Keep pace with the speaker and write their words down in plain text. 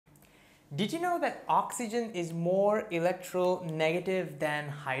Did you know that oxygen is more electronegative than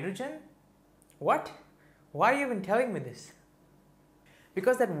hydrogen? What? Why are you even telling me this?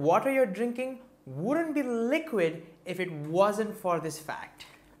 Because that water you're drinking wouldn't be liquid if it wasn't for this fact.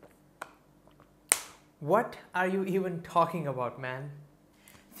 What are you even talking about, man?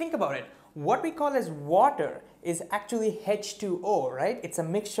 Think about it. What we call as water is actually H2O, right? It's a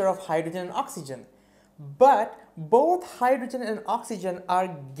mixture of hydrogen and oxygen. But both hydrogen and oxygen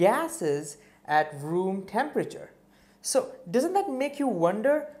are gases at room temperature. So doesn't that make you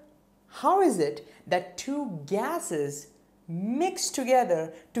wonder, how is it that two gases mix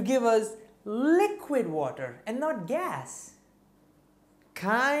together to give us liquid water and not gas?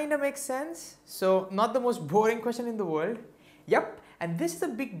 Kinda makes sense. So not the most boring question in the world. Yep, and this is a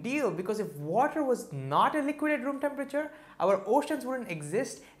big deal because if water was not a liquid at room temperature, our oceans wouldn't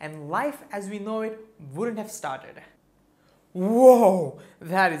exist and life as we know it wouldn't have started. Whoa,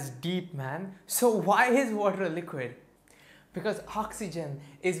 that is deep, man. So why is water a liquid? Because oxygen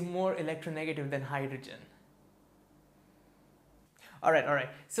is more electronegative than hydrogen. Alright,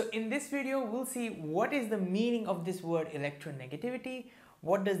 so in this video we'll see what is the meaning of this word electronegativity,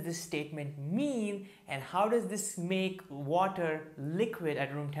 what does this statement mean, and how does this make water liquid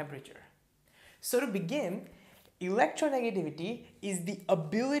at room temperature. So to begin, electronegativity is the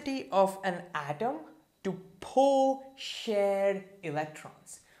ability of an atom to pull shared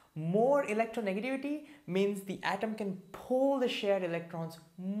electrons. More electronegativity means the atom can pull the shared electrons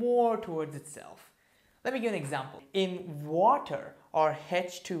more towards itself. Let me give an example. In water or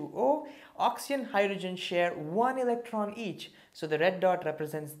H2O, oxygen and hydrogen share one electron each. So the red dot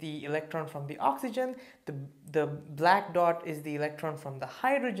represents the electron from the oxygen, the black dot is the electron from the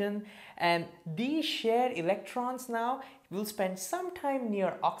hydrogen, and these shared electrons now will spend some time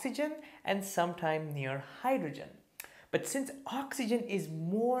near oxygen and some time near hydrogen. But since oxygen is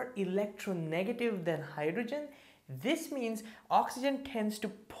more electronegative than hydrogen, this means oxygen tends to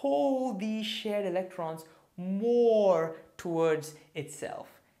pull these shared electrons more towards itself.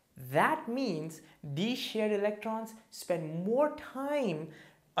 That means these shared electrons spend more time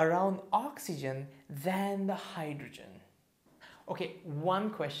around oxygen than the hydrogen. Okay, one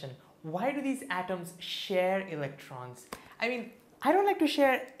question. Why do these atoms share electrons? I mean, I don't like to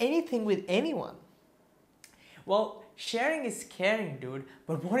share anything with anyone. Well, sharing is caring, dude,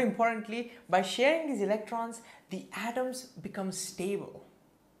 but more importantly, by sharing these electrons, the atoms become stable.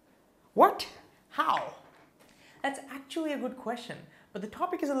 What? How? That's actually a good question, but the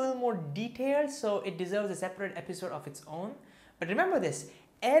topic is a little more detailed, so it deserves a separate episode of its own. But remember this,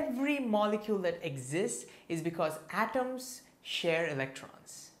 every molecule that exists is because atoms share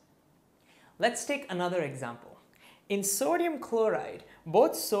electrons. Let's take another example. In sodium chloride,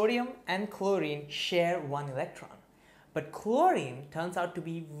 both sodium and chlorine share one electron. But chlorine turns out to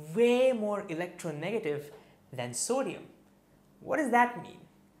be way more electronegative than sodium. What does that mean?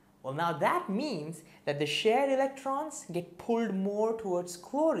 Well, now that means that the shared electrons get pulled more towards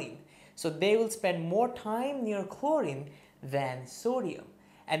chlorine. So they will spend more time near chlorine than sodium.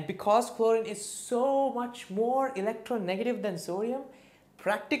 And because chlorine is so much more electronegative than sodium,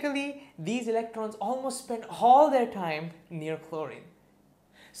 practically these electrons almost spend all their time near chlorine.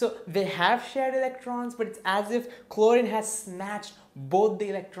 So they have shared electrons, but it's as if chlorine has snatched both the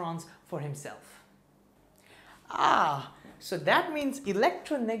electrons for himself. So that means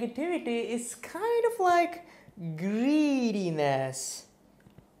electronegativity is kind of like greediness,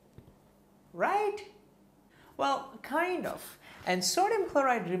 right? Well, kind of. And sodium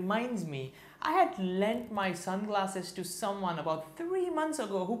chloride reminds me, I had lent my sunglasses to someone about 3 months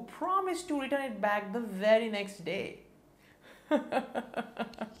ago who promised to return it back the very next day.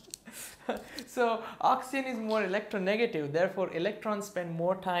 So oxygen is more electronegative, therefore electrons spend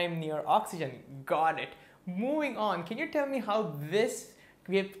more time near oxygen. Got it. Moving on, can you tell me how this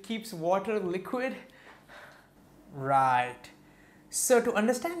keeps water liquid? Right. So to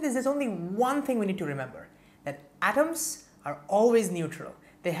understand this, there's only one thing we need to remember, that atoms are always neutral.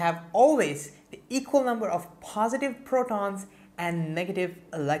 They have always the equal number of positive protons and negative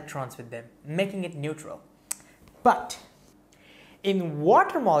electrons with them, making it neutral. But in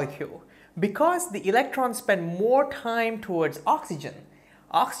water molecule, because the electrons spend more time towards oxygen,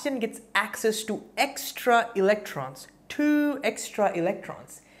 oxygen gets access to extra electrons, 2 extra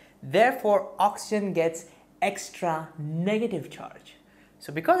electrons. Therefore, oxygen gets extra negative charge.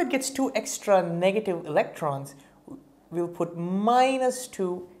 So because it gets 2 extra negative electrons, we'll put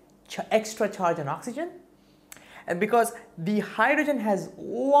 -2 extra charge on oxygen. And because the hydrogen has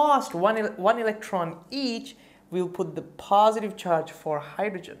lost one electron each, we'll put the positive charge for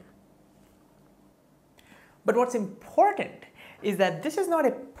hydrogen. But what's important is that this is not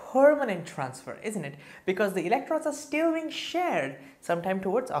a permanent transfer, isn't it? Because the electrons are still being shared, sometime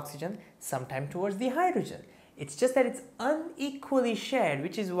towards oxygen, sometime towards the hydrogen. It's just that it's unequally shared,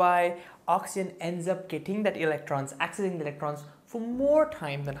 which is why oxygen ends up getting that electrons, accessing the electrons for more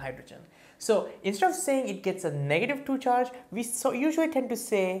time than hydrogen. So instead of saying it gets a -2 charge, we usually tend to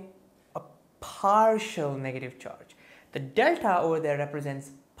say a partial negative charge. The delta over there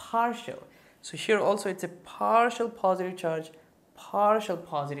represents partial. So here also it's a partial positive charge, partial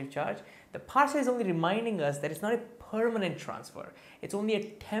positive charge. The partial is only reminding us that it's not a permanent transfer. It's only a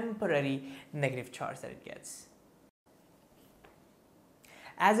temporary negative charge that it gets.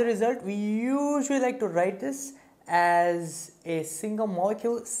 As a result, we usually like to write this as a single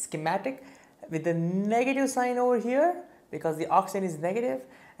molecule schematic with a negative sign over here because the oxygen is negative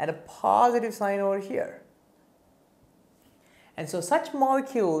and a positive sign over here. And so such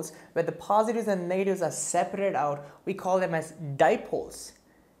molecules where the positives and negatives are separated out, we call them as dipoles.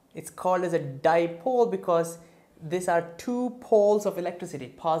 It's called as a dipole because these are two poles of electricity,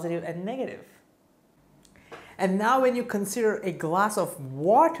 positive and negative. And now when you consider a glass of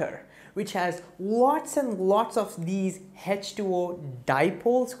water, which has lots and lots of these H2O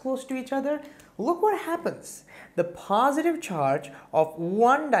dipoles close to each other, look what happens. The positive charge of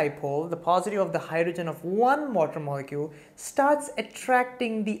one dipole, the positive of the hydrogen of one water molecule, starts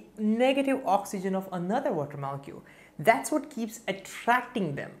attracting the negative oxygen of another water molecule. That's what keeps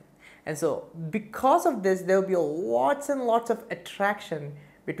attracting them. And so because of this, there will be lots and lots of attraction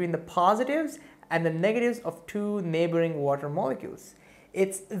between the positives and the negatives of two neighboring water molecules.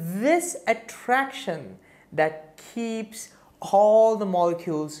 It's this attraction that keeps all the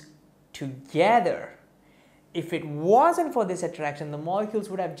molecules together. If it wasn't for this attraction, the molecules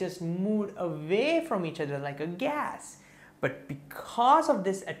would have just moved away from each other like a gas. But because of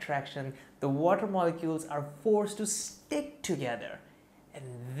this attraction, the water molecules are forced to stick together. And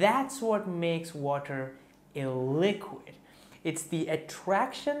that's what makes water a liquid. It's the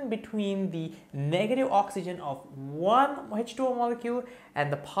attraction between the negative oxygen of one H2O molecule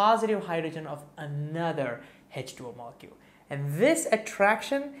and the positive hydrogen of another H2O molecule. And this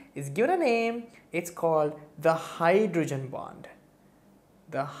attraction is given a name. It's called the hydrogen bond.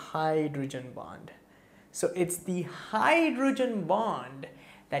 The hydrogen bond. So it's the hydrogen bond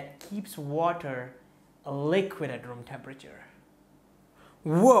that keeps water a liquid at room temperature.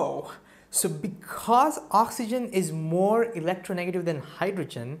 Whoa! So because oxygen is more electronegative than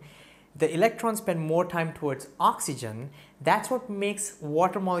hydrogen, the electrons spend more time towards oxygen. That's what makes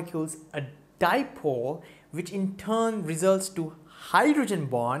water molecules a dipole, which in turn results to hydrogen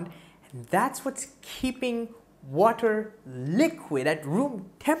bond, and that's what's keeping water liquid at room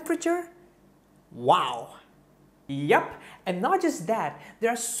temperature. Wow! Yup, and not just that, there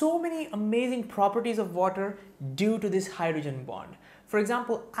are so many amazing properties of water due to this hydrogen bond. For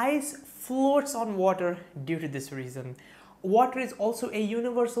example, ice floats on water due to this reason. Water is also a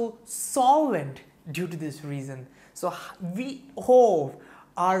universal solvent due to this reason. So we owe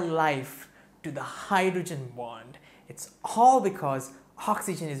our life to the hydrogen bond. It's all because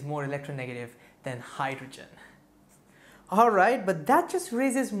oxygen is more electronegative than hydrogen. Alright, but that just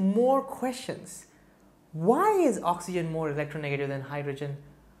raises more questions. Why is oxygen more electronegative than hydrogen?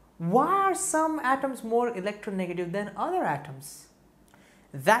 Why are some atoms more electronegative than other atoms?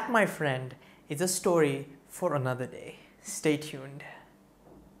 That, my friend, is a story for another day. Stay tuned.